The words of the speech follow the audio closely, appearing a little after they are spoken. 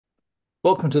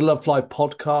Welcome to the Lovefly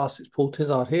podcast. It's Paul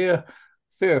Tizard here,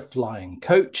 Fear of Flying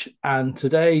coach, and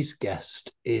today's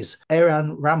guest is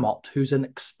Eran Ramot, who's an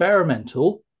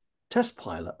experimental test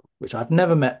pilot, which I've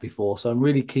never met before. So I'm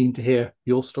really keen to hear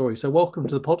your story. So welcome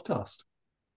to the podcast.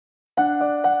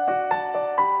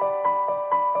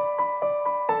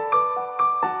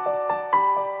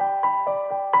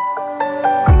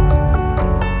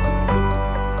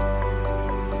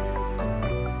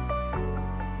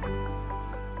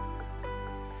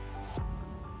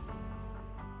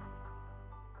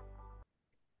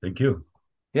 Thank you.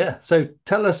 Yeah. So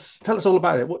tell us all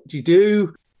about it. What do you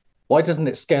do? Why doesn't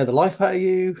it scare the life out of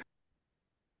you?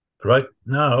 Right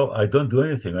now, I don't do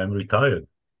anything. I'm retired.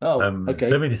 Oh, I'm okay.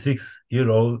 76 years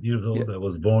Yeah. old. I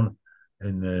was born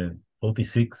in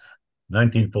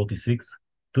 1946,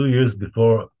 2 years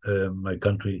before my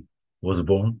country was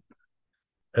born.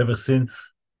 Ever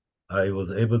since I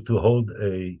was able to hold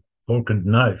a fork and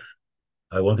knife,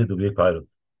 I wanted to be a pilot.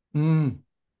 Mm,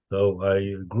 So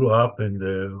I grew up and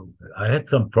I had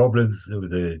some problems with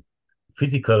the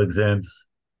physical exams,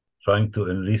 trying to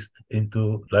enlist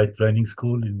into flight training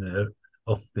school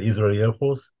of the Israeli Air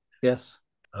Force. yes.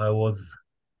 I was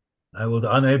I was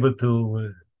unable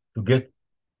to get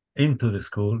into the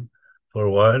school for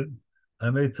a while. I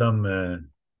made some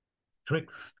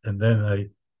tricks, and then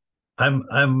I'm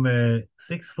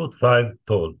 6'5"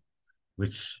 tall,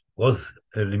 which was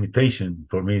a limitation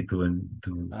for me to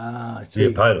Ah, I be a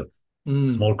see. pilot,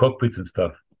 Mm, small cockpits and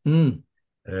stuff. mm.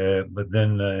 But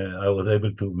then I was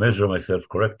able to measure myself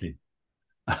correctly.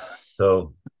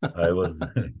 So I was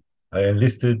I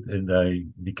enlisted and I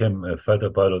became a fighter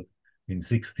pilot in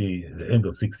the end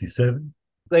of 67.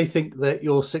 They think that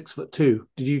you're 6 foot two.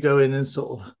 Did you go in and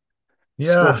sort of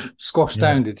Yeah, squash yeah,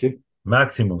 down, did you?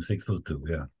 maximum 6'2".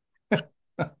 Yeah.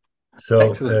 So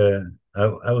Excellent.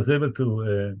 I was able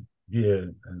to be a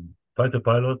fighter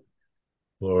pilot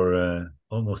for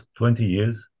almost 20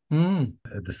 years. Mm,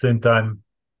 At the same time,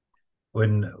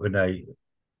 when I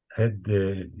had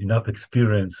enough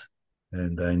experience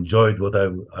and I enjoyed what I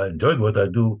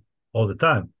do all the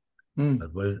time. mm,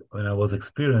 That was when I was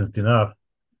experienced enough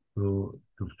to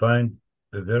find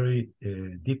a very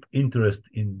deep interest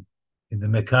in the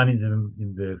mechanism,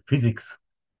 in the physics,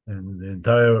 and the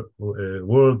entire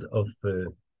world of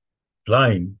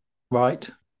flying. right.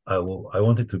 I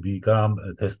wanted to become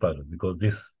a test pilot because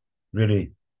this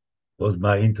really was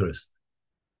my interest.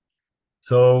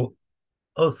 So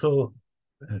also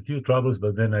a few troubles,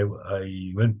 but then I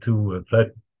went to a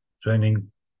flight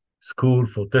training school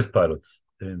for test pilots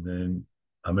in the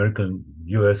American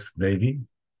U.S. Navy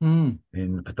Mm,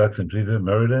 in Patuxent River,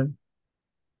 Maryland.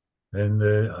 And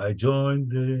I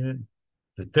joined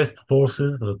the test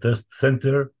forces, the test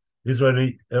center,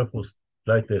 Israeli Air Force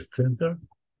Flight Test Center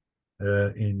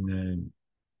in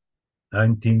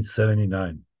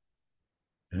 1979.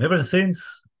 And ever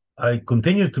since, I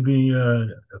continued to be a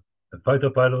fighter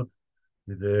pilot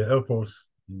with the Air Force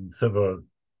in several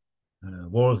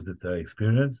wars that I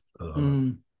experienced.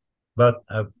 mm. But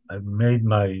I've made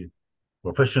my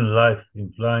professional life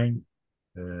in flying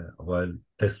while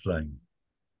test flying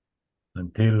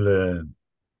until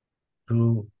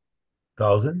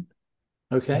 2000.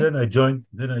 Okay.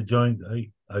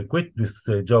 I quit this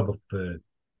job of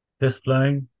test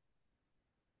flying,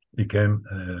 became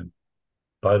a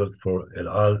pilot for El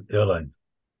Al Airlines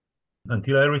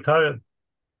until I retired.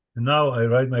 And now I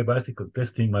ride my bicycle,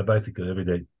 testing my bicycle every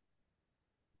day.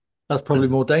 That's probably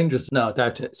more dangerous. No, I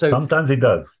doubt it. So, Sometimes it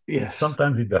does. yes.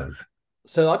 Sometimes it does.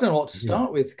 So I don't know what to Yeah.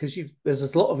 start with because there's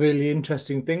a lot of really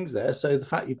interesting things there. So the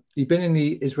fact you've been in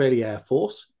the Israeli Air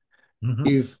Force, Mhm.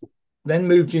 you've then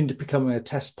moved into becoming a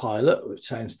test pilot, which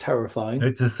sounds terrifying.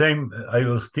 It's the same. I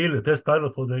was still a test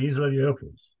pilot for the Israeli Air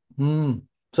Force. Mm.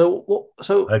 So what?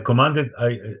 So I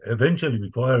eventually,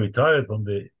 before I retired from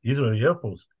the Israeli Air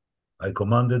Force, I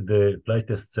commanded the flight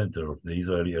test center of the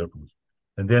Israeli Air Force.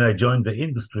 And then I joined the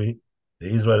industry, the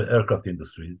Israel aircraft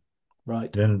industries,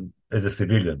 right. then as a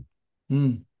civilian.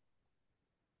 Mm.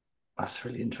 That's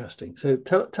really interesting. So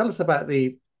tell us about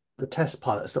the test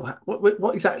pilot stuff.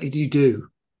 What exactly do you do?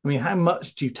 I mean, how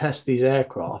much do you test these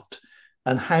aircraft,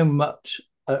 and how much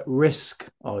at risk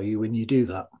are you when you do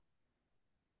that?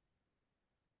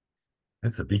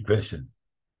 That's a big question.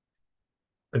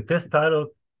 A test pilot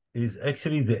is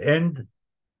actually the end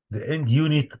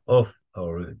unit of,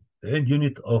 or the end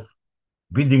unit of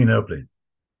building an airplane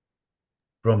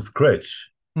from scratch.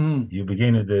 Mm, You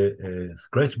begin at the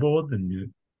scratch board and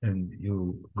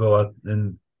you go out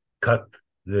and cut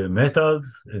the metals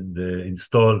and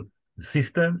install the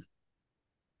systems.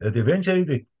 And eventually,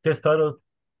 the test pilot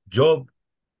job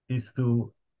is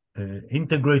to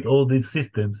integrate all these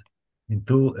systems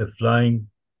into a flying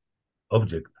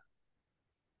object.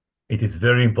 It is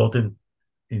very important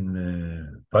in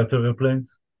fighter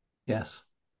airplanes, Yes.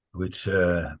 which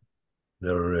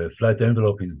their flight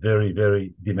envelope is very,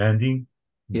 very demanding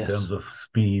in terms Yes. of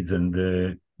speeds and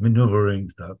maneuvering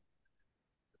stuff.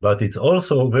 But it's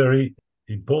also very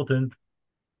important,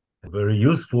 very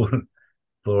useful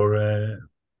for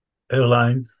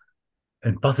airlines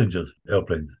and passengers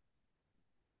airplanes.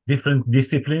 Different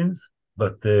disciplines,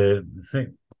 but the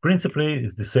same principally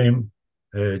is the same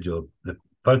job. The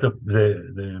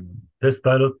test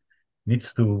pilot needs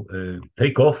to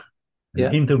take off and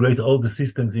Yeah. integrate all the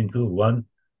systems into one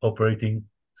operating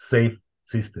safe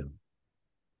system.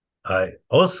 I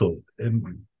also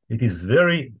it is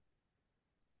very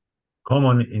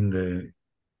common in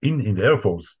the Air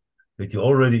Force that you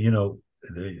already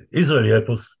the Israeli Air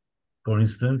Force, for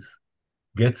instance,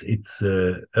 gets its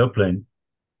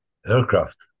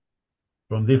aircraft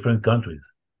from different countries.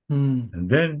 Mm. And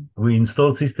then we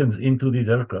install systems into these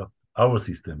aircraft, our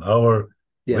system, our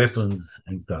Yes. weapons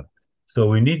and stuff. So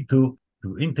we need to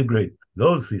integrate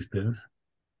those systems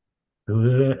to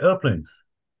the airplanes.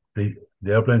 The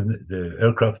airplanes, the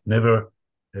aircraft never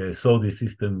saw this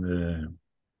system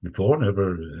before, never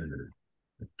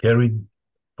carried,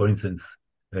 for instance,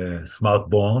 smart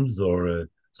bombs or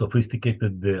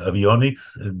sophisticated avionics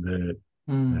and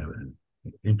Mm.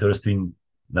 interesting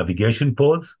navigation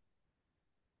pods.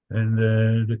 And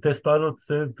the test pilot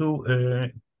says to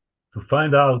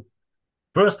find out,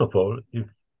 first of all, if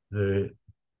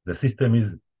the system is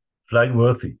flight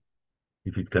worthy,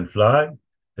 if it can fly,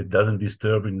 it doesn't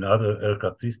disturb another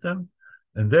aircraft system,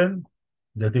 and then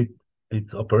that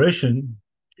its operation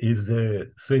is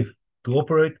safe to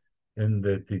operate, and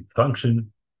that it function,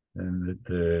 and that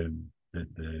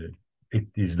it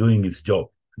is doing its job.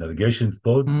 Navigation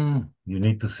pod, Mm. you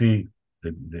need to see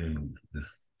the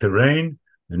terrain,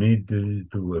 you need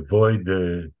to avoid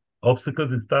the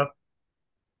obstacles and stuff.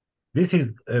 This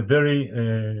is very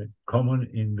common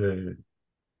in the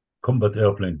combat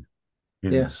airplane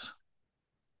business. Yes.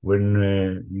 When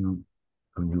you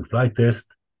fly test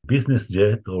business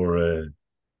jet or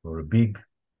a big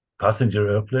passenger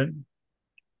airplane,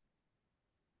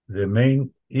 the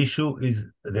main issue is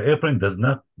the airplane does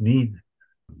not need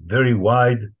very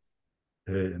wide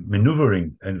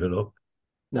maneuvering envelope.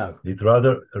 No. It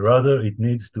rather it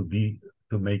needs to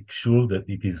make sure that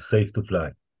it is safe to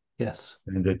fly Yes.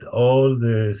 and that all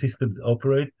the systems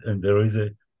operate and there is a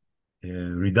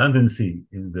redundancy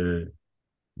in the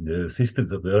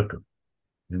systems of the aircraft.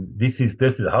 And this is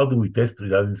tested. How do we test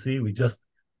redundancy? We just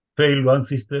fail one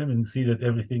system and see that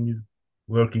everything is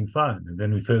working fine. And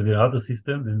then we fail the other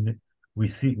systems and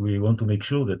we want to make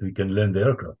sure that we can land the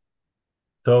aircraft.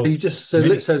 So So you just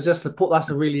many, so just to put that's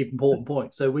a really important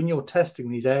point. So when you're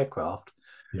testing these aircraft,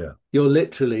 yeah, you're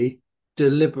literally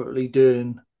deliberately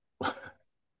doing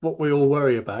what we all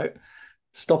worry about,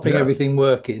 stopping yeah. everything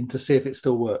working to see if it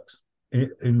still works.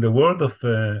 In the world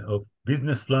of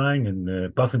business flying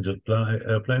and passenger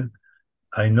airplane,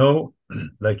 I know,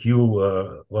 like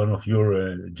you, one of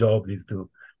your job is to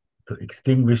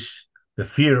extinguish the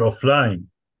fear of flying.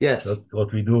 Yes. That's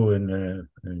what we do here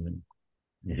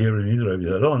in Israel with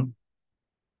Alon.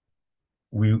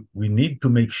 We need to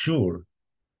make sure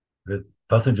that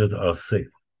passengers are safe.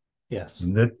 Yes.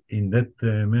 In that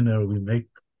manner, we make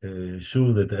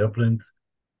sure that the airplanes,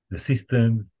 the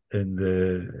systems, and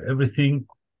everything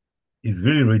is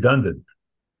really redundant.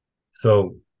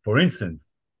 So, for instance,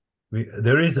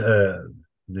 there is the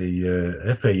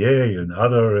FAA and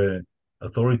other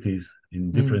authorities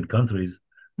in Mm. different countries.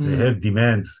 They Mm. have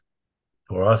demands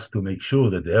for us to make sure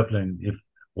that the airplane, if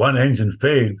one engine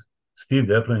fails, still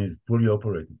the airplane is fully Yes.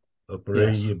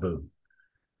 operable.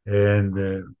 And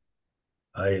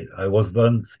I was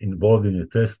once involved in a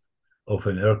test of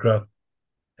an aircraft.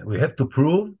 We have to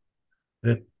prove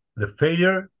that the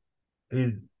failure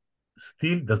is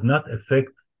still does not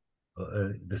affect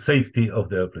the safety of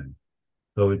the airplane.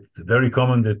 So it's very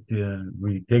common that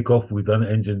we take off with an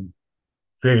engine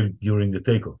failed during the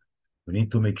takeoff. We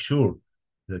need to make sure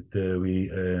that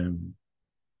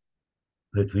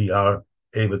we are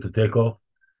able to take off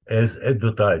as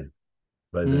advertised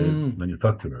by the Mm.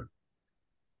 manufacturer.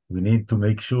 We need to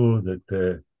make sure that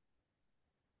the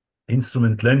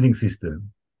instrument landing system,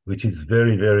 which is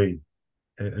very, very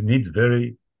needs very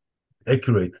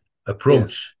accurate Yes.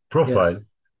 approach profile, Yes.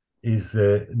 is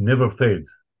never fails.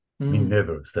 I mean, Mm.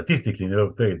 never statistically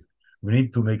never fails. We need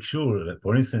to make sure that,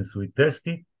 for instance, we test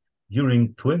it during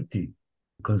 20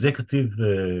 consecutive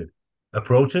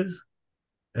approaches,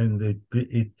 and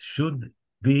it should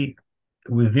be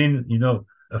within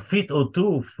a feet or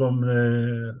two from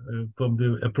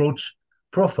the approach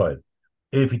profile.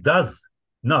 If it does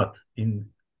not,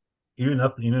 even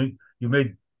after you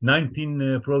made 19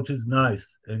 approaches,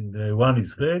 nice, and one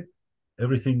is failed,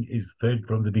 everything is failed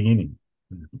from the beginning.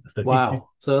 Statistics. Wow.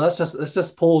 So let's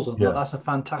just pause on that. Yeah, That's a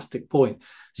fantastic point.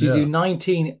 So you do yeah,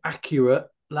 19 accurate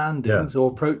yeah, landings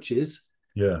or approaches,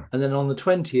 yeah. and then on the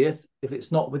 20th, if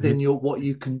it's not within It, your what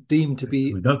you can deem to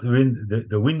be, we don't win the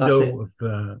that's it. window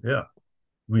of yeah.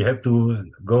 We have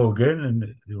to go again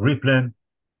and replan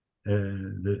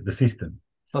the system.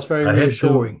 That's very I had to.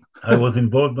 reassuring. I was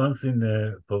involved once in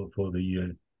for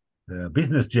the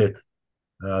business jet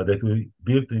that we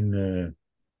built in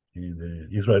the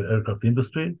Israel aircraft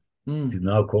industry. It is Mm,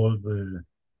 now called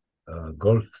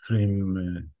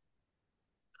Gulfstream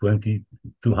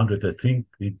 2200, I think.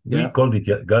 We yeah. called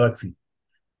it Galaxy.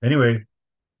 Anyway,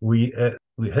 we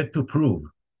had to prove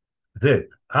that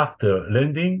after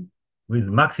landing with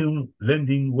maximum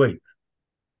landing weight,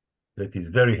 that is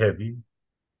very heavy,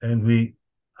 and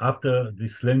after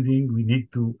this landing we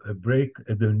need to brake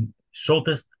at the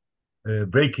shortest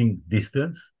braking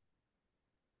distance,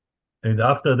 and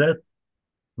after that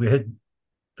we had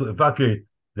to evacuate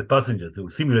the passengers, to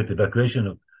simulate evacuation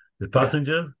of the Yeah.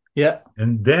 passengers, Yeah.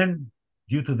 and then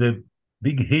due to the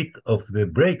big heat of the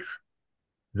brakes,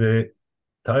 the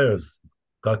tires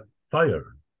caught fire,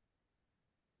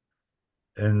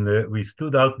 and we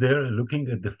stood out there looking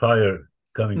at the fire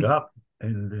coming up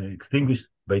and extinguished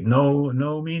by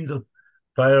no means of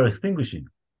fire extinguishing.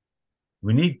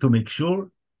 We need to make sure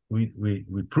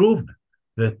we proved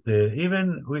that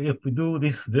even if we do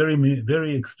this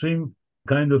very extreme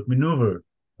kind of maneuver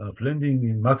of landing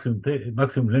in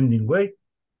maximum landing weight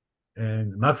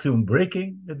and maximum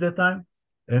braking at that time,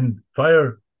 and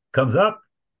fire comes up,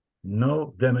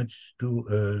 no damage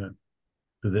to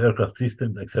the aircraft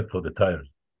systems except for the tires.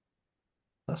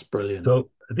 That's brilliant. So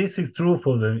this is true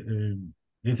for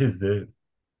this is the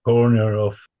corner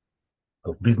of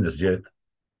business jet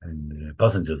and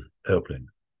passengers airplane.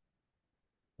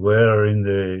 Where in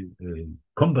the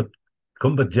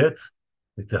combat jets,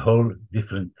 it's a whole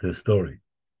different story.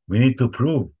 We need to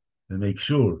prove and make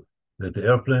sure that the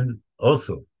airplane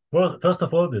also, well, first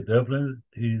of all, that the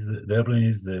airplane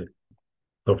is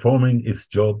performing its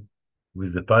job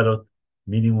with the pilot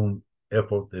minimum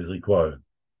effort as required.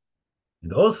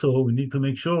 And also, we need to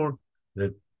make sure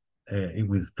that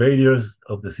with failures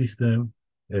of the system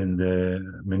and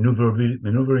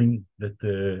maneuvering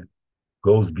that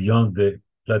goes beyond the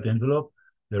flight envelope,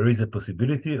 there is a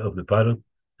possibility of the pilot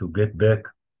to get back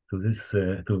to this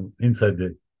to inside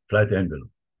the flight envelope.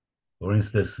 For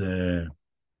instance,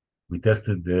 we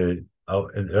tested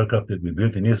an aircraft that we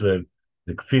built in Israel,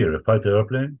 the Kfir, a fighter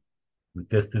airplane. We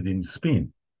tested in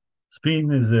spin.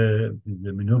 Spin is a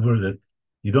maneuver that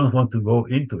you don't want to go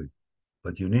into it,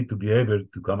 but you need to be able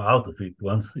to come out of it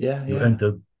once Yeah. you Yeah.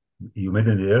 entered, you made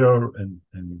an error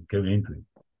and came into it.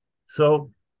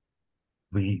 So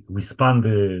we spun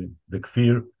the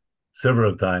Kfir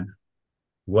several times.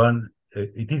 One,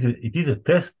 it is a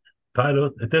test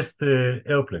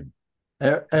airplane.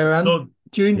 Eran, So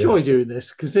do you yeah, enjoy doing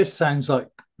this? Because this sounds like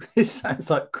this sounds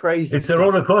like crazy it's a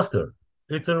roller stuff. coaster.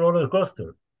 It's a roller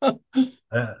coaster.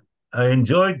 Uh, I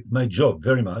enjoyed my job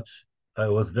very much. I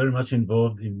was very much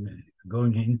involved in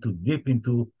going into deep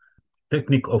into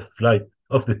technique of flight,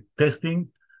 of the testing,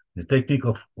 the technique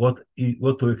of what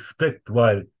to expect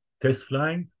while test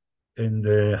flying, and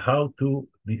how to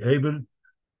be able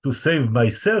to save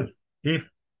myself if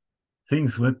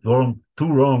things went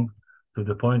too wrong, to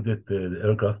the point that the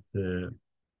aircraft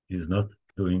is not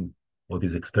doing what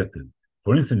is expected.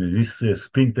 For instance, in this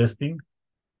spin testing,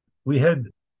 we had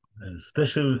a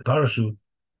special parachute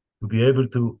to be able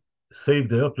to save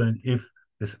the airplane if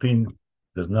the spin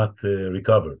does not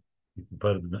recover,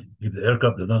 if the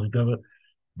aircraft does not recover,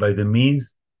 by the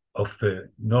means of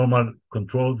normal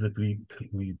controls that we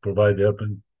provide the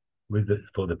airplane with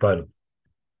for the pilot.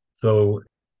 So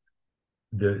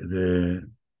the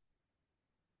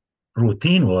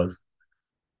routine was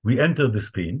we enter the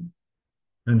spin,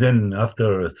 and then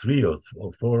after three or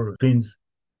four spins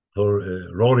for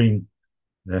rolling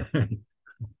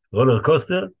roller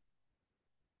coaster,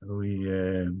 we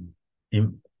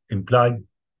implied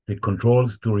the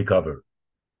controls to recover.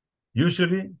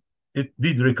 Usually, it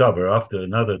did recover after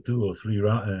another two or three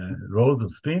rolls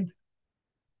of spin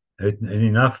at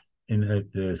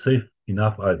safe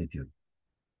enough altitude.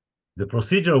 The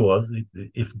procedure was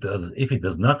if it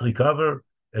does not recover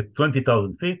at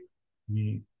 20,000 feet,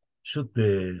 we shoot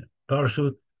the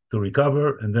parachute to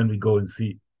recover, and then we go and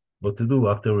see what to do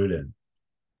after we land.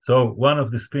 So one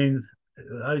of the spins,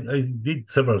 I did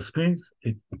several spins.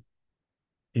 It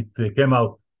came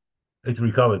out, it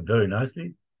recovered very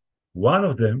nicely. One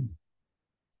of them,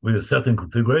 with a certain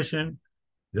configuration,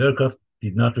 the aircraft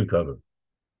did not recover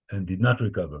and did not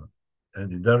recover and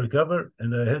did not recover.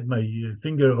 And I had my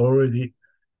finger already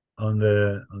on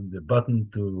the button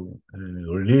to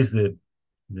release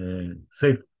the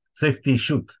safety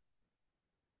chute.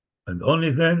 And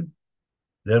only then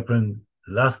the airplane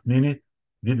last minute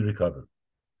did recover.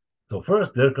 So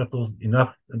first, the aircraft was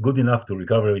good enough to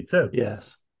recover itself.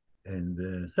 Yes.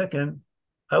 And second,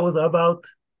 I was about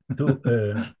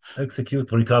to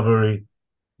execute recovery,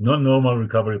 non-normal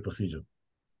recovery procedure.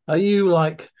 Are you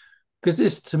like, because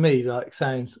this to me like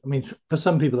sounds, I mean, for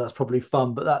some people that's probably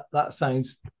fun, but that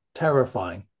sounds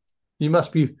terrifying. You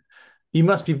must be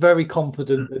very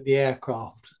confident in the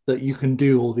aircraft that you can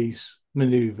do all these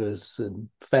maneuvers and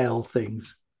fail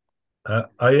things. I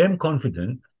am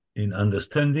confident in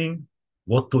understanding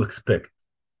what to expect.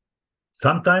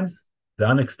 Sometimes the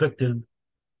unexpected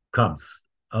comes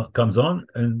on,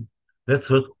 and that's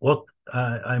what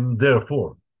I'm there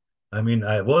for. I mean,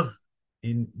 I was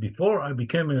before I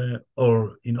became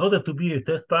or in order to be a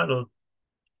test pilot,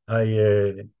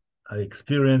 I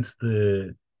experienced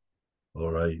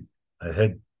or I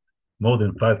had more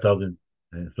than 5,000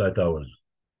 flight hours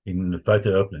in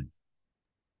fighter airplanes.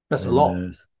 That's a lot.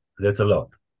 And that's a lot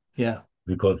Yeah.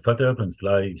 because fighter airplanes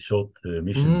fly short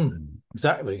missions. And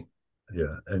Exactly.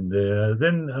 yeah, and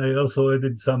then I also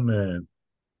added some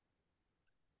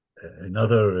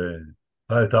another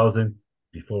 5,000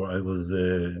 before I was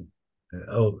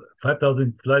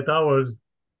 5,000 flight hours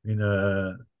in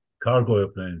cargo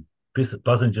airplanes,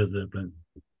 passengers airplanes.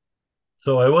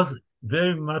 So I was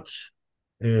very much,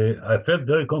 I felt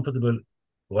very comfortable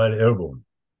while airborne.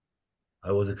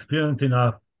 I was experienced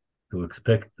enough to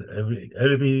expect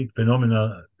every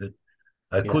phenomena that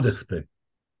I could Yes. expect.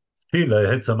 Still, I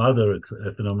had some other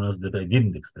phenomena that I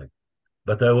didn't expect,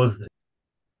 but I was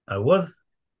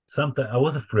sometimes I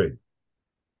was afraid.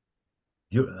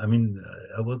 I mean,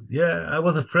 I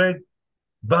was afraid,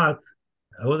 but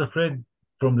I was afraid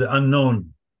from the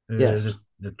unknown Yes.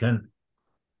 that can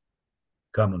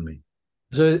come on me.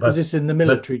 So is But this in the but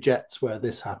military jets where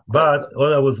this happened? but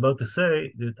what I was about to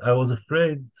say that I was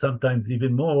afraid sometimes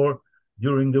even more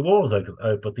during the wars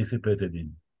I participated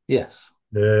in. Yes.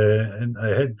 And I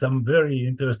had some very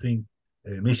interesting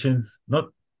missions, not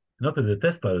as a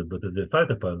test pilot, but as a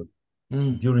fighter pilot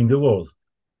Mm. during the wars.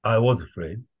 I was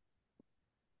afraid.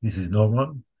 This is normal,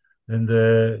 and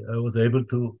I was able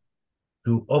to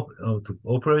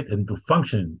operate and to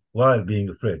function while being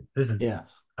afraid. Yes.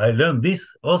 I learned this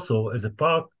also as a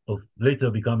part of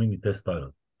later becoming a test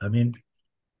pilot. I mean,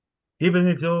 even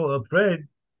if you're afraid,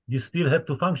 you still have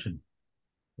to function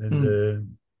and Mm. uh,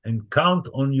 and count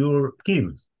on your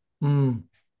skills. Mm.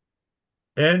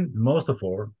 And most of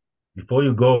all, before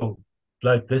you go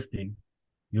flight testing,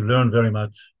 you learn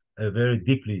very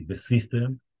deeply the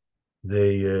system,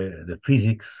 the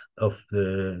physics of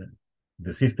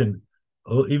the system,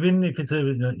 or even if it's a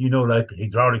like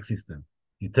hydraulic system.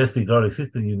 You test the hydraulic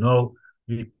system, you know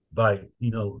it by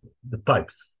the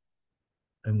pipes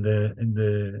and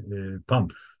the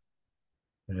pumps,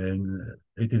 and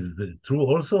it is true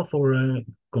also for a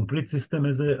complete system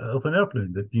of an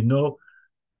airplane that you know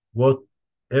what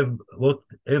what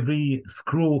every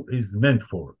screw is meant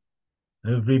for,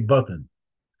 every button,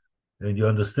 and you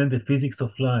understand the physics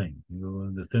of flying. You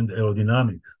understand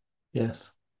aerodynamics,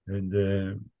 Yes.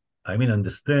 and I mean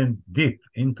understand deep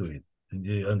into it, and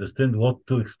you understand what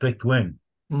to expect when,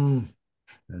 Mm.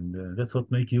 and that's what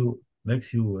makes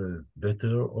you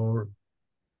better or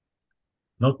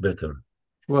not better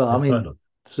Well, I as mean, pilot.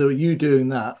 so you doing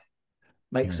that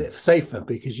makes Yeah, it safer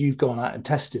because you've gone out and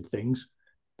tested things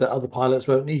that other pilots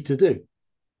won't need to do,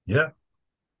 yeah.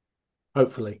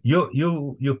 hopefully.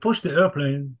 You push the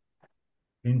airplane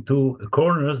into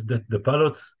corners that the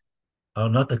pilots are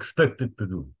not expected to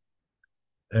do,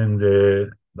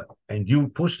 and you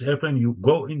push the airplane. You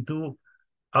go into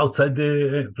outside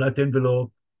the flight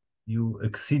envelope. You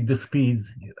exceed the speeds.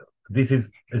 This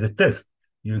is as a test.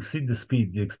 You exceed the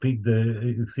speeds. You exceed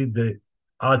the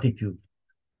altitude,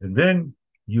 and then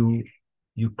you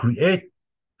create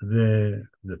the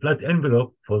flight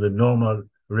envelope for the normal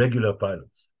regular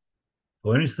pilots.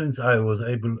 For instance, I was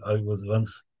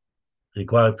once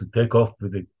required to take off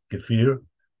with a kefir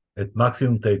at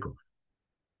maximum takeoff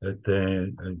at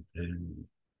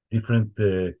different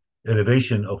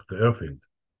elevation of the airfield,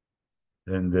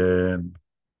 and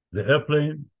the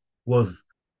airplane was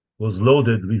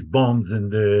loaded with bombs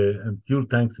and fuel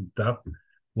tanks and stuff.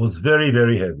 Was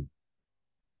very heavy,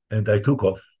 and I took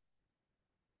off,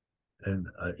 and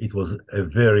it was a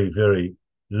very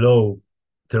low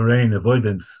terrain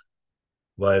avoidance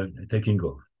while taking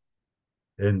off.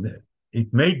 And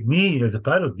it made me, as a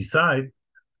pilot, decide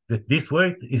that this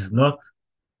weight is not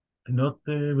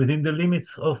within the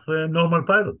limits of a normal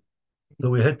pilot. So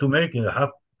we had to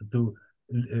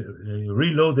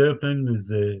reload the airplane with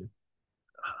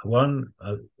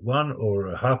one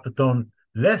or half a ton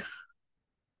less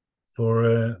for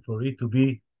it to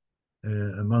be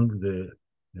among the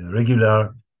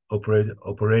regular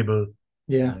operable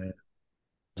Yeah.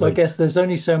 So I weights. guess there's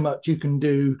only so much you can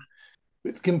do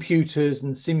with computers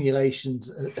and simulations.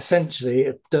 Essentially,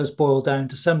 it does boil down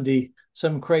to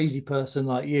some crazy person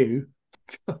like you,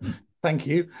 thank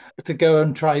you, to go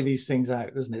and try these things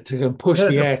out, doesn't it? To go and push Yeah,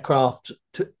 the aircraft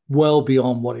to well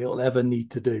beyond what it'll ever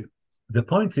need to do. the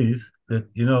point is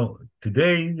that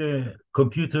today the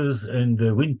computers and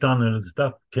the wind tunnel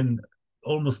stuff can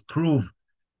almost prove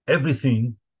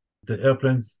everything the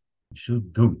airplanes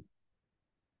should do.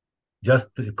 Just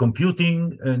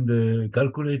computing and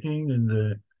calculating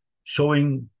and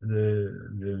showing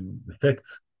the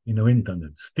effects in a wind tunnel.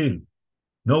 Still,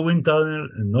 no wind tunnel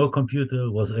and no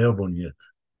computer was airborne yet.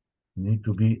 You need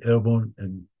to be airborne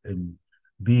and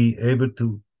be able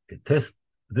to test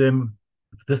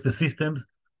test the systems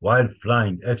while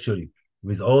flying, actually,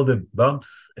 with all the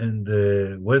bumps and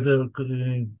the weather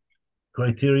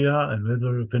criteria and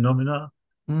weather phenomena.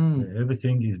 Mm.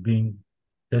 Everything is being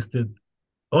tested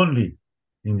only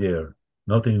in the air,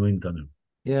 not in wind tunnel.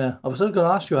 Yeah, I was going to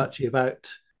ask you actually about,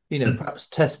 perhaps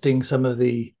testing some of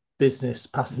the business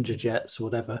passenger jets or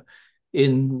whatever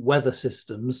in weather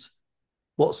systems.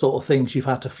 What sort of things you've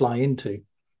had to fly into?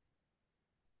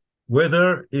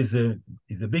 Weather is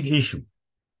a big issue,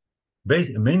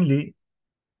 mainly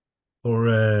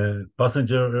for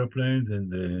passenger airplanes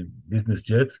and business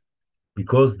jets,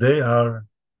 because they are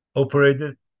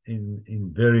operated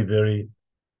in very, very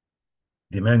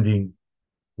demanding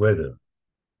weather.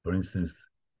 For instance,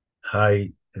 high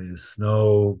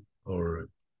snow or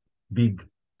big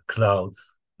clouds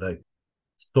like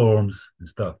storms and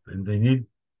stuff, and they need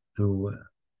to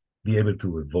be able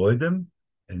to avoid them.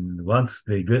 And once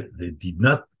they did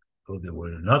not, or they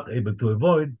were not able to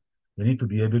avoid, they need to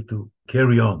be able to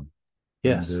carry on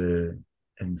and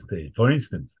Yes. stay. For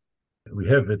instance, we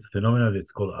have a phenomenon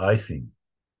that's called icing.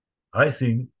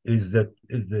 Icing is the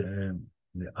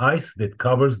ice that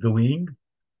covers the wing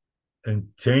and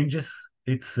changes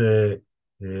its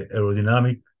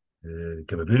aerodynamic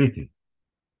capability,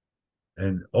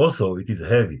 and also it is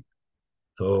heavy,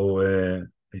 so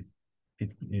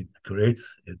it creates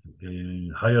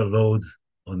higher loads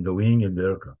on the wing and the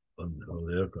aircraft on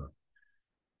the aircraft.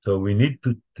 So we need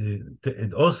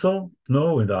and also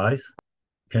snow and ice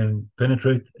can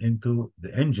penetrate into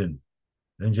the engine.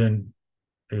 The engine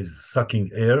is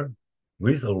sucking air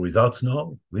with or without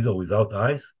snow, with or without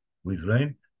ice, with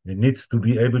rain. It needs to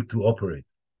be able to operate.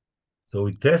 So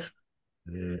we test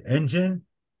the engine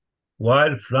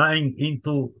while flying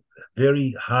into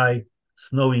very high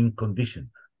snowing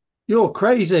conditions. You're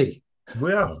crazy.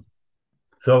 We are.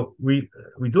 So we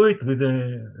do it with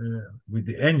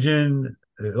the engine,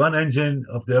 one engine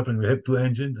of the airplane. We have two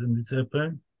engines in this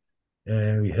airplane,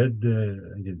 and we had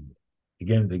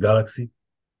again the Galaxy,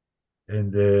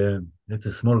 and it's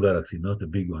a small Galaxy, not a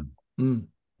big one. Mm.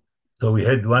 So we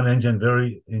had one engine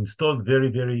installed very,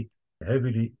 very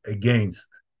heavily against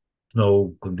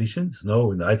snow conditions,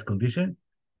 snow and ice condition.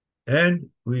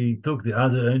 And we took the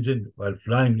other engine while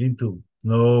flying into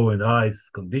snow and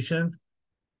ice conditions,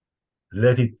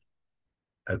 let it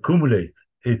accumulate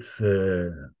its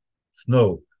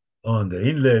snow on the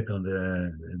inlet, in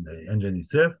the engine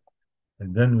itself.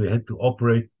 And then we had to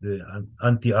operate the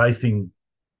anti-icing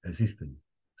system.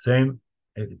 Same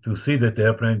to see that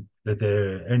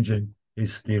the engine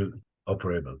is still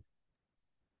operable.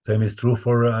 Same is true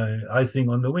for icing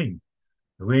on the wing.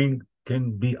 The wing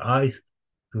can be iced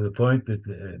to the point that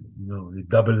it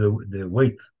double the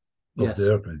weight of the Yes.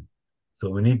 airplane. So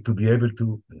we need to be able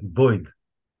to avoid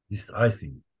this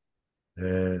icing.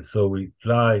 So we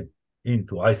fly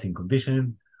into icing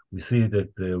condition. We see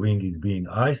that the wing is being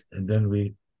iced, and then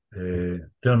we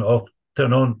turn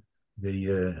on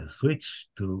the switch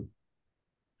to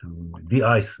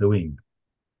de-ice the wing.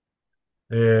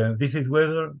 This is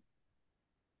weather.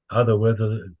 Other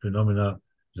weather phenomena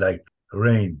like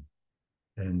rain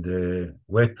and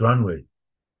wet runway.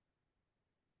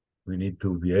 We need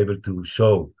to be able to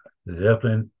show that the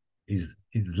airplane is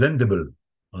landable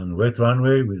on wet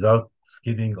runway without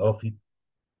skidding off it.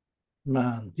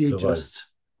 Man, you Survive. just,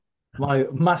 my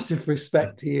massive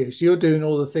respect to you. So you're doing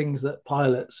all the things that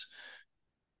pilots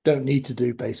don't need to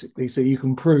do, basically, so you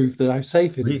can prove that how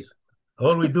safe it is.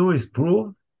 All we do is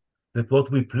prove that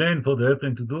what we plan for the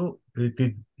airplane to do,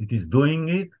 it is doing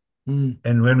it,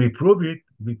 And when we prove it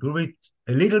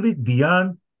a little bit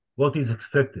beyond what is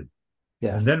expected. And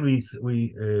Yes. then we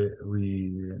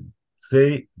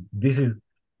say this is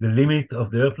the limit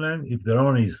of the airplane. If the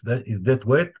runway is that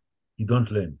wet, you don't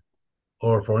land.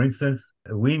 Or for instance,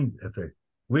 a wind effect.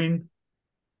 Wind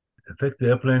affect the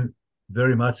airplane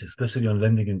very much, especially on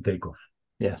landing and takeoff.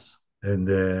 Yes. And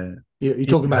You're if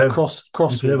talking you about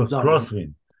have if you have a crosswinds, aren't you?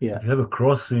 crosswind, Yeah. if you have a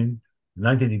crosswind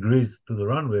 90 degrees to the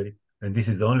runway, and this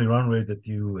is the only runway that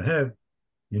you have,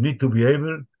 you need to be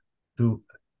able to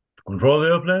control the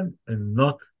airplane and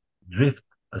not drift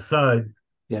aside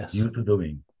Yes. due to the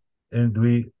wind. And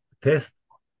we test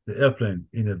the airplane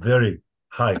in a very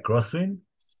high crosswind,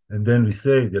 and then we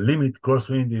say the limit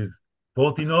crosswind is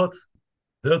 40 knots,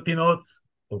 30 knots,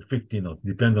 or 50 knots,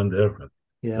 depend on the aircraft.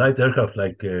 Yeah. Light aircraft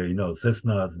like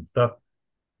Cessnas and stuff,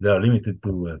 they are limited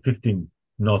to 15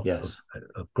 knots Yes.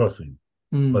 of crosswind.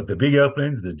 But Mm. the big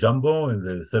airplanes, the Jumbo and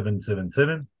the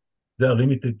 777, they are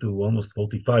limited to almost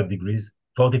 45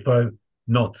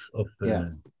 knots of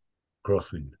Yeah.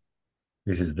 crosswind.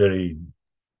 This is very,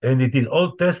 and it is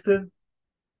all tested.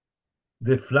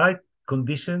 The flight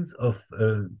conditions of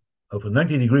a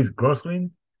 90 degrees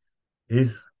crosswind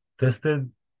is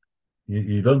tested.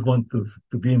 You don't want to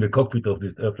be in the cockpit of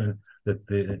this airplane that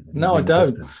is No, I being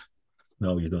don't. tested.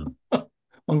 No, you don't.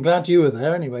 I'm glad you were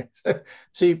there anyway.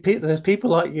 So, there's people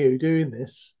like you doing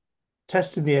this,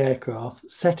 testing the aircraft,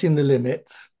 setting the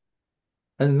limits,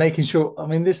 and making sure. I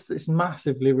mean, this is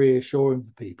massively reassuring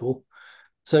for people.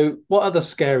 So, what other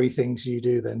scary things do you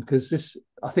do then? Because this,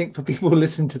 I think, for people who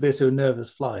listen to this who are nervous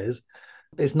flyers,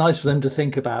 it's nice for them to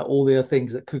think about all the other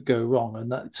things that could go wrong,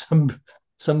 and that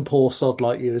some poor sod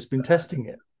like you has been testing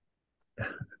it.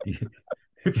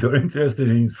 If you're interested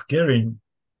in scaring,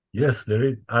 yes, there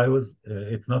is. I was.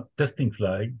 It's not test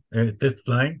flying.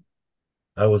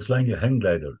 I was flying a hang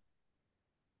glider,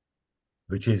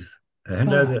 which is a hang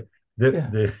Ah, glider. The yeah,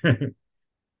 the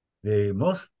the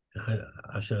most,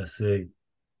 how shall I say,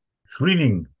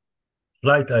 thrilling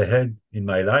flight I had in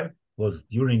my life was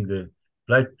during the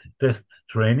flight test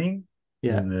training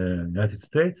yeah, in the United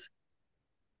States.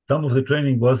 Some of the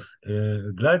training was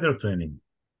glider training.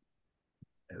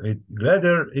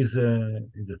 Glider is a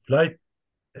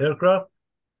aircraft,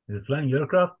 a flying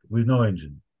aircraft with no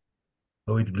engine.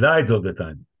 So it glides all the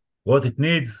time. What it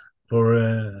needs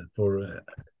for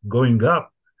going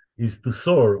up is to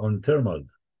soar on thermals,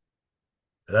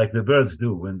 like the birds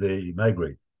do when they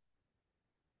migrate.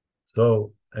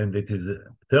 So, and it is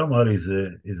thermal is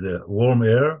a warm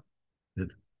air that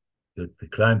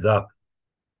that climbs up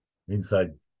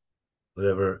inside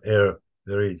whatever air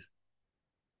there is.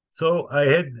 So I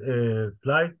had a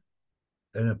flight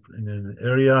in an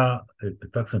area at the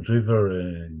Tucson River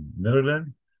in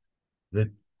Maryland. That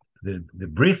the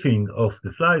briefing of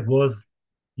the flight was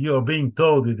you are being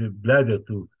towed with a glider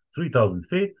to 3,000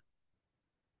 feet,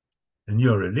 and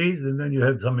you're released, and then you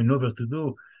have some maneuvers to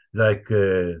do, like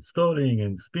stalling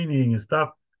and spinning and stuff.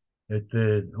 At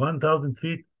 1,000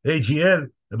 feet, AGL,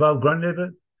 above ground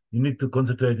level, you need to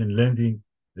concentrate in landing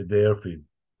at the airfield.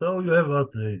 So you have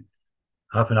about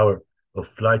half an hour of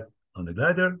flight on the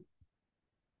glider,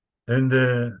 and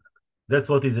that's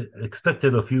what is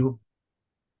expected of you.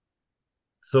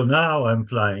 So now I'm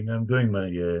flying. I'm doing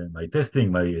my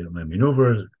testing, my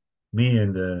maneuvers. Me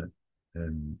and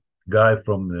guy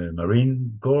from the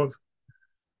Marine Corps,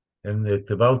 and at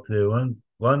about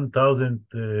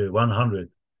 1,100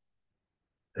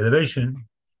 elevation,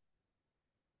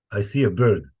 I see a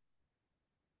bird.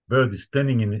 Bird is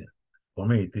standing in. For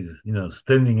me, it is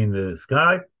standing in the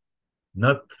sky,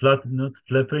 not flat, not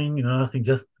flapping, nothing,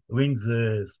 just wings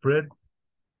spread.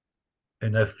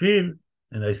 And I feel,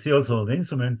 and I see also on the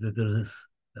instruments that there is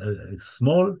a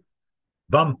small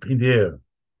bump in the air.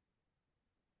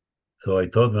 So I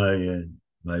told my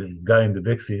guy in the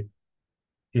backseat,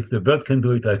 if the bird can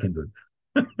do it, I can do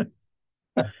it.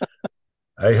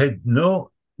 I had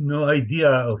no idea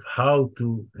of how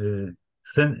to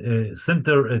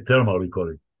center a thermal, we call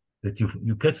it, that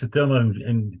you catch the thermal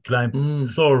and climb, mm,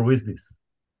 soar with this.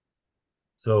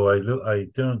 So I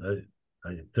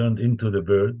turned into the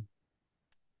bird.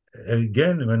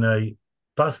 Again, when I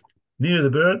passed near the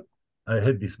bird, I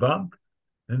had this bump,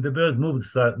 and the bird moved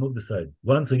aside.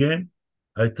 Once again,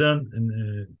 I turned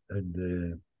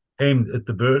and aimed at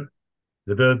the bird.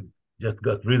 The bird just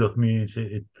got rid of me.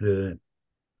 It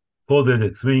folded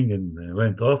its wing and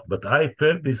went off. But I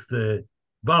felt this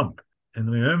bump,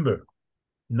 and remember,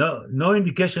 no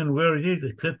indication where it is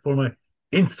except for my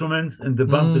instruments and the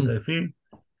bump that mm. I feel.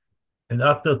 And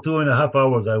after 2.5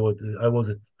 hours, I was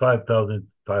at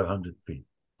 5,500 feet.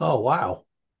 Oh wow.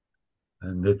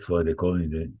 and that's why they call me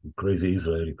the crazy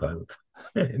Israeli pilot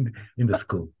in the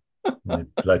school, in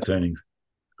the flight training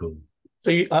school.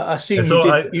 So I assume And you so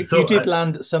did I, you so did I,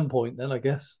 land at some point then, I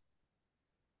guess.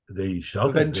 they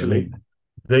shouted. I Eventually. mean,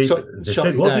 they they Shot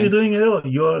said, you "What are you down. doing here?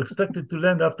 You are expected to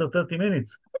land after 30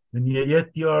 minutes, and yet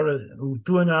you are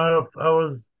 2.5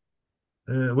 hours.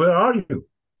 Where are you?"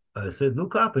 I said,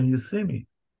 "Look up, and you see me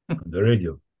on the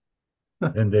radio."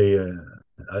 And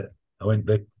I, I went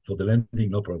back for the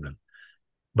landing, no problem.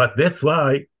 But that's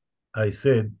why I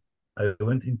said I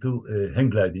went into hang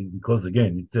gliding because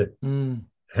again, it's a Mm,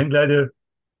 hang glider.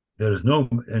 There is no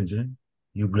engine.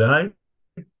 You glide,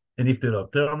 and if there are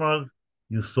thermals,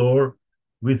 you soar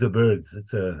with the birds.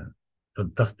 It's a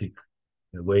fantastic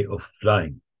way of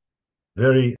flying.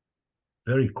 Very,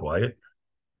 very quiet,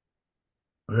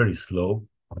 very slow,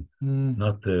 mm.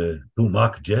 not too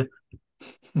Mach jet,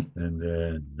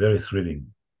 and very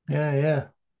thrilling. Yeah, yeah.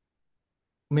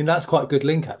 I mean, that's quite a good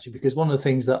link actually, because one of the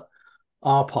things that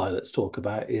our pilots talk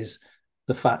about is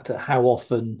the fact that how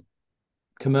often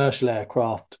commercial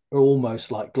aircraft are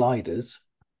almost like gliders.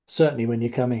 Certainly, when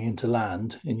you're coming into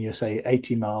land and you're say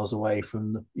 80 miles away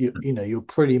from you're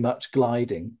pretty much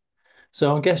gliding.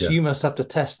 So I guess Yeah. you must have to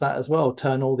test that as well.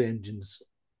 Turn all the engines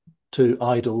to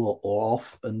idle or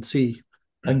off and see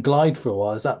and glide for a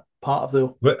while. Is that part of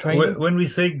the training? When we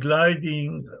say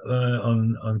gliding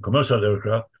on commercial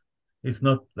aircraft, it's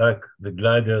not like the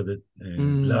glider that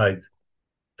Mm, glides.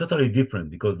 Totally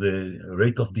different because the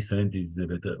rate of descent is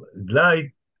better. Glide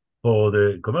for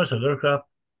the commercial aircraft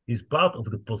is part of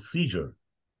the procedure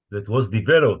that was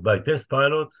developed by test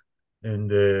pilots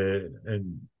and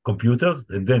computers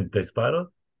and then test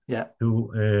pilots yeah.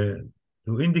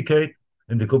 to indicate,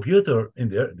 and the computer and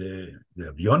the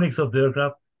avionics of the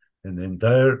aircraft and the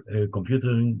entire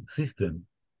computing system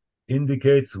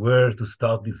indicates where to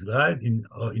start this glide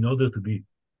in order to be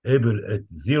able at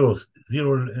zero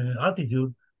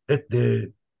altitude at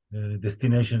the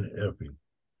destination airfield.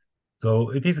 So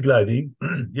it is gliding,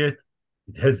 yet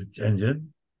it has its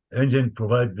engine. Engine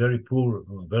provides very poor,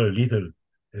 very little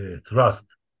thrust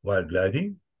while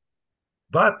gliding,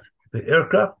 but the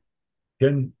aircraft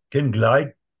can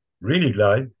glide, really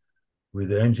glide, with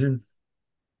the engines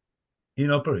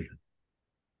inoperative.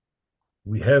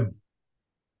 We have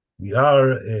we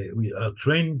are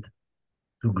trained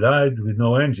to glide with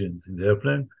no engines in the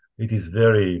airplane. It is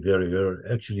very, very, very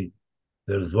actually.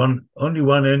 There's only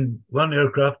one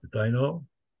aircraft that I know,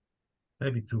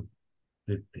 maybe two,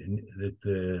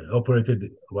 that operated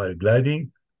while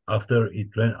gliding after it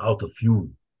ran out of fuel.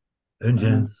 Uh,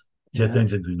 Engines, jet yeah.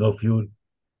 engines with no fuel,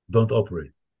 don't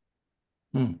operate.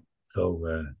 Mm.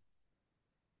 So,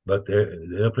 but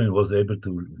the airplane was able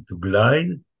to glide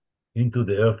into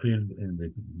the airfield in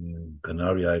the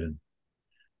Canary Island.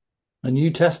 And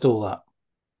you test all that.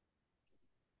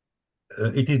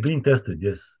 It is being tested,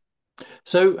 yes.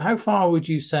 So, how far would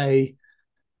you say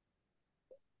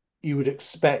you would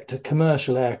expect a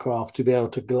commercial aircraft to be able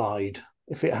to glide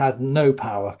if it had no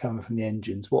power coming from the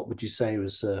engines? What would you say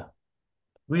was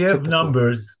We have typical?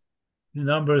 numbers. The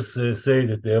numbers say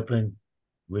that the airplane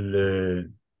will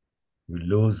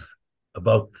lose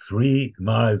about 3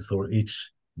 miles for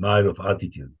each mile of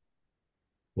altitude,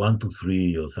 1 to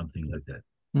 3 or something like that.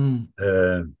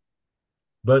 Mm,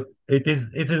 But it is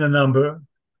a number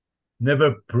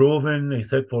never proven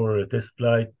except for a test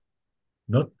flight,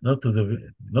 not to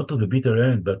the bitter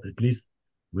end, but at least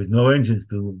with no engines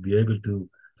to be able to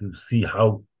see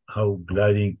how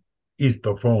gliding is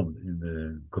performed in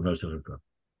the commercial aircraft.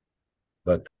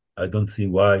 But I don't see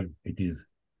why it is.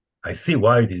 I see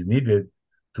why it is needed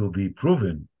to be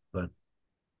proven, but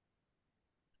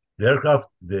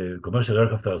the commercial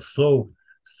aircraft are so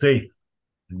safe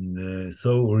and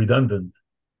so redundant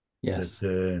that yes.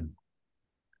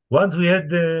 once we had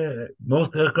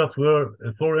most aircraft were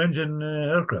four-engine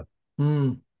aircraft.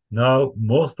 Mm, Now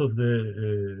most of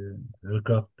the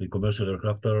commercial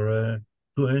aircraft are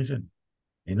two-engine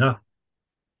enough,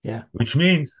 yeah. which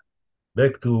means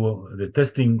back to the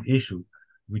testing issue,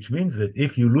 which means that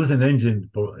if you lose an engine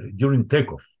during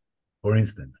takeoff, for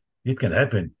instance, it can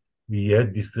happen. We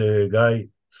had this guy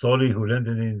Solly who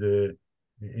landed in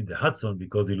the Hudson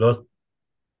because he lost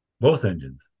both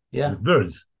engines Yeah. with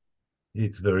birds.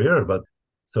 It's very rare, but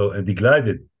so and he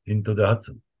glided into the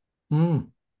Hudson. Mm,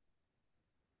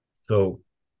 So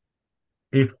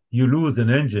if you lose an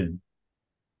engine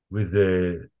with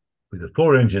a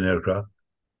four-engine aircraft,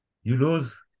 you lose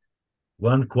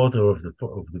 1/4 of the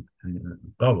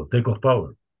power, takeoff power.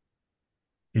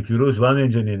 If you lose one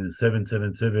engine in a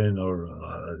 777 or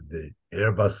the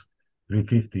Airbus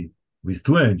 350 with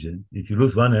two engines, if you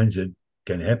lose one engine,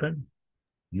 can happen.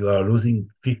 you are losing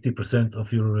 50%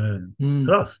 of your Mm,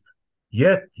 thrust.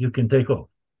 Yet you can take off.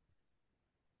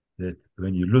 That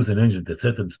when you lose an engine at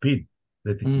certain speed,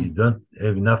 that you mm, don't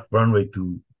have enough runway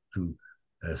to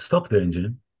stop the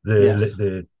engine, yes.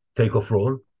 the takeoff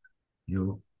roll,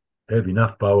 you have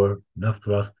enough power, enough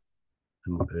thrust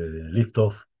to lift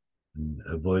off and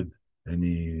avoid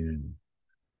any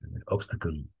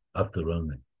obstacle after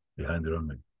runway, behind the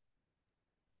runway.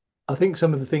 I think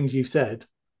some of the things you've said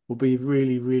will be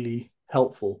really, really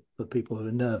helpful for people who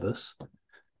are nervous.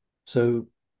 So,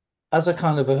 as a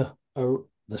kind of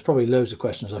there's probably loads of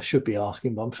questions I should be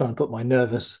asking, but I'm trying to put my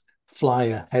nervous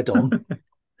flyer head on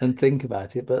and think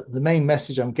about it. But the main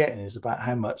message I'm getting is about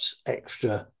how much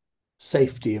extra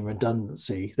safety and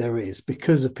redundancy there is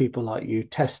because of people like you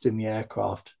testing the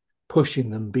aircraft, pushing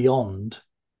them beyond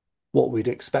what we'd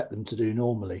expect them to do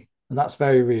normally. And that's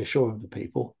very reassuring for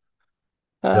people.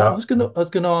 Yeah, I was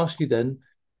gonna ask you then,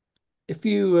 if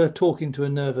you were talking to a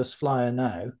nervous flyer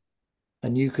now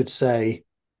and you could say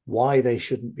why they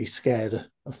shouldn't be scared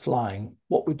of flying,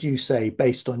 what would you say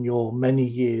based on your many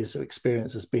years of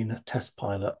experience as being a test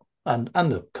pilot and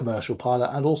a commercial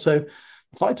pilot and also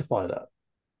a fighter pilot?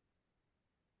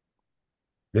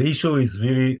 the issue is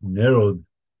really narrowed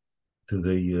to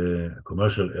the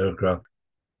commercial aircraft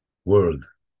world.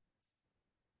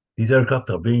 These aircraft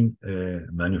are being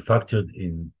manufactured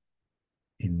in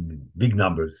big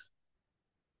numbers,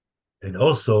 and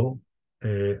also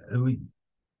we,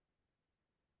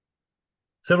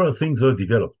 several things were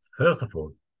developed. First of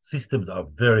all, systems are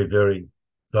very, very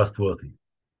trustworthy.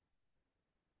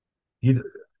 You,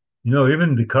 you know,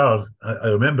 even the cars. I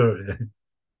remember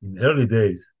in early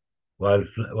days, while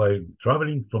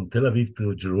traveling from Tel Aviv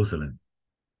to Jerusalem,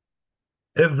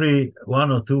 every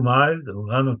 1 or 2 miles,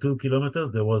 1 or 2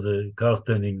 kilometers, there was a car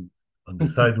standing on the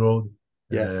side road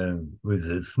Yes. with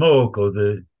the smoke or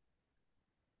the.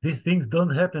 These things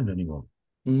don't happen anymore.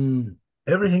 Mm.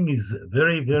 Everything is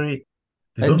very, very.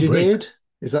 They don't break. Engineered?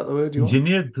 Is that the word you want?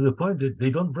 Engineered to the point that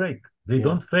they don't break. They Yeah.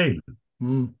 don't fail.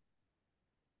 Mm.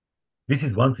 This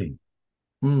is one thing.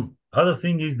 Mm. Other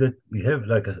thing is that we have,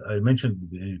 like I mentioned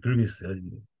in previous,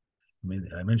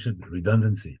 I mentioned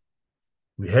redundancy.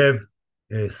 We have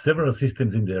several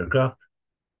systems in the aircraft,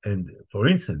 and for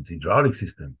instance, hydraulic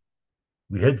system,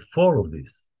 we had four of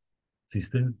these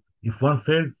systems. If one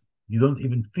fails, you don't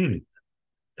even feel it.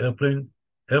 Airplane,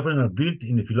 airplanes are built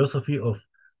in the philosophy of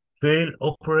fail,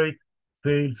 operate,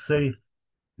 fail, safe,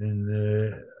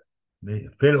 and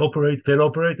fail, operate,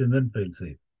 and then fail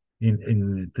safe.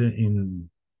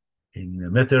 In a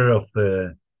matter of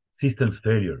systems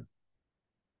failure.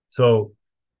 So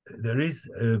there is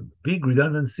a big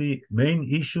redundancy. Main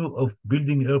issue of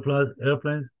building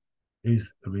airplanes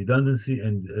is redundancy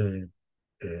and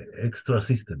extra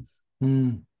systems.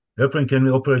 Mm. Airplane can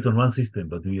operate on one system,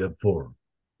 but we have four: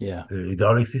 Yeah.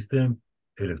 hydraulic system,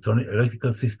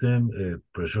 electrical system,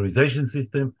 pressurization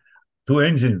system. Two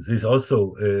engines is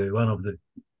also one of the,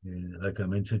 like I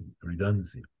mentioned,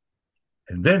 redundancy.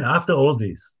 And then after all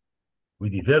this, we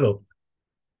developed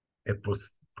a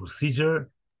procedure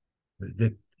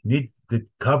that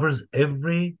covers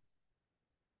every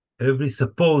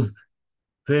supposed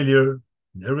failure,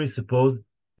 every supposed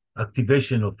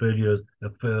activation of failures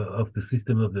of the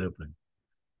system of the airplane.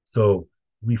 So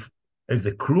we, as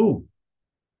a crew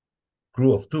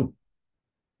of two,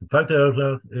 in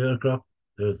fighter aircraft,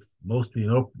 there's mostly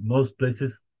in most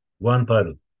places one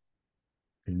pilot.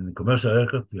 In commercial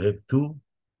aircraft, we have two,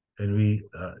 and we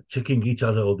are checking each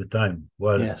other all the time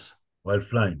Yes. while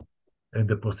flying. And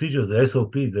the procedures, the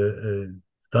SOP, the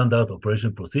standard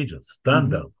operation procedures, Mm-hmm.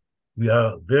 standard. We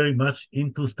are very much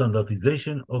into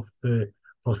standardization of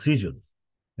procedures,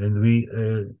 and we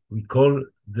call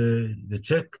the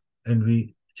check, and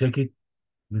we check it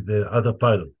with the other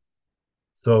pilot.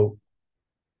 So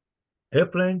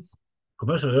airplanes,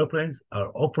 commercial airplanes, are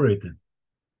operated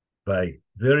by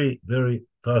very, very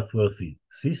trustworthy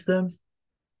systems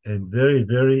and very,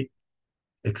 very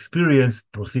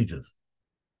experienced procedures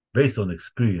based on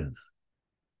experience.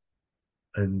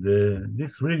 And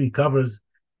this really covers,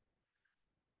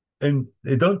 and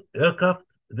they don't,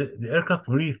 the aircraft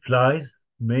really flies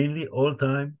mainly all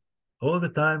the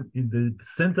time in the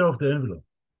center of the envelope.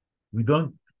 We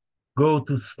don't go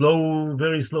to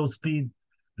very slow speed,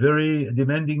 very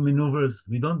demanding maneuvers.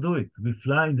 We don't do it. We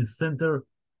fly in the center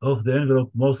of the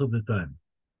envelope most of the time.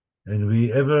 And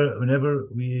whenever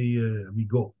we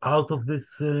go out of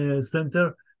this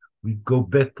center, we go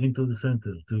back into the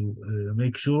center to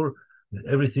make sure that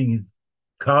everything is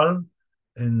calm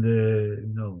and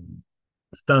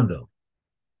standard.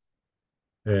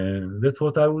 And that's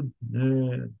what I would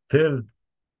tell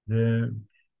the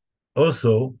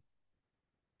Also,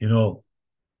 you know,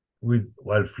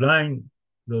 while flying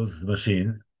those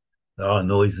machines, there are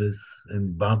noises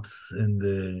and bumps,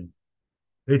 and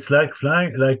it's like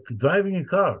flying, like driving a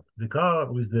car. The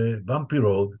car with the bumpy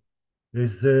road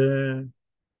is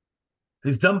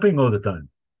is jumping all the time.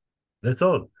 That's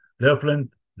all.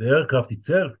 The aircraft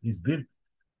itself is built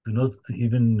to not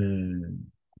even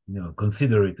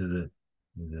consider it as a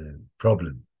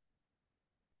problem.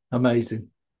 Amazing.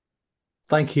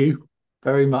 Thank you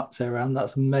very much, Eran.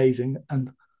 That's amazing.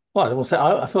 And well, I want to say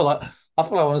I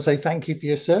want to say thank you for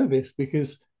your service,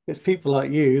 because it's people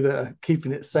like you that are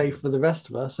keeping it safe for the rest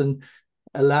of us and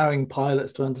allowing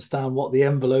pilots to understand what the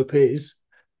envelope is,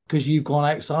 because you've gone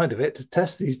outside of it to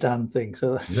test these damn things.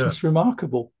 So that's Yeah, just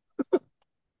remarkable.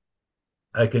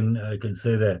 I can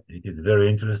say that it is very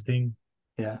interesting,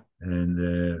 Yeah. and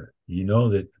you know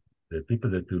that the people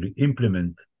that will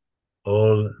implement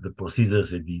all the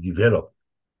procedures that you develop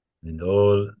and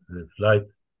all the flight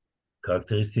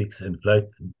characteristics and flight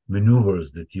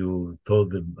maneuvers that you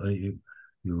told them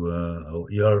you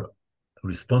are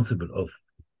responsible of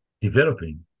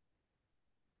developing,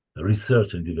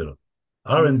 research and develop.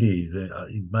 R&D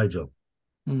Mm. is my job.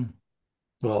 Mm.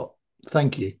 Well,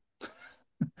 thank you.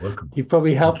 Welcome. You've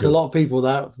probably Thank helped a you. lot of people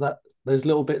that those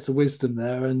little bits of wisdom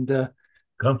there,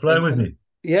 Come fly with and me.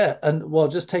 yeah, and well,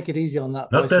 just take it easy on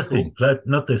that Not testing, bicycle. flight,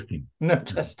 not testing. No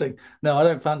testing. No, I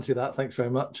don't fancy that. Thanks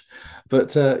very much.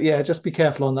 But yeah, just be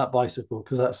careful on that bicycle,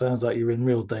 because that sounds like you're in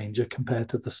real danger compared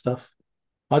to the stuff.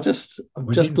 I'm just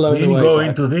We blown didn't away go by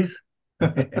into this.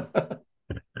 it.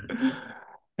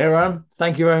 Iran,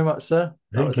 thank you very much, sir.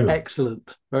 That Thank was you.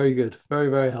 excellent. Very good. Very,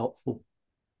 very helpful.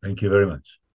 Thank you very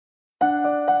much.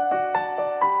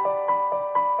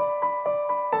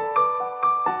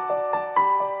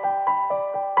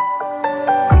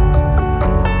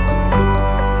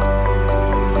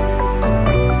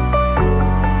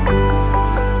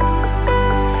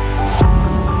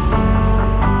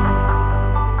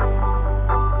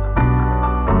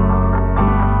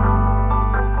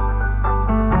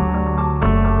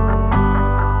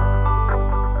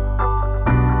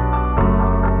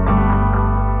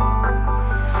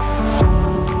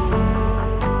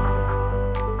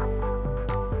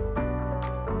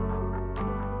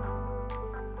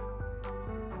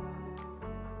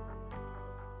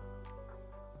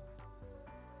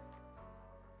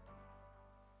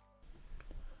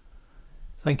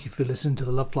 Thank you for listening to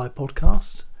the Lovefly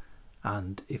podcast.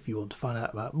 And if you want to find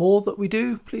out about more that we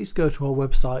do, please go to our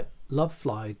website,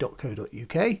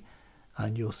 lovefly.co.uk,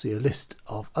 and you'll see a list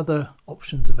of other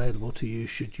options available to you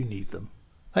should you need them.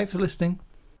 Thanks for listening.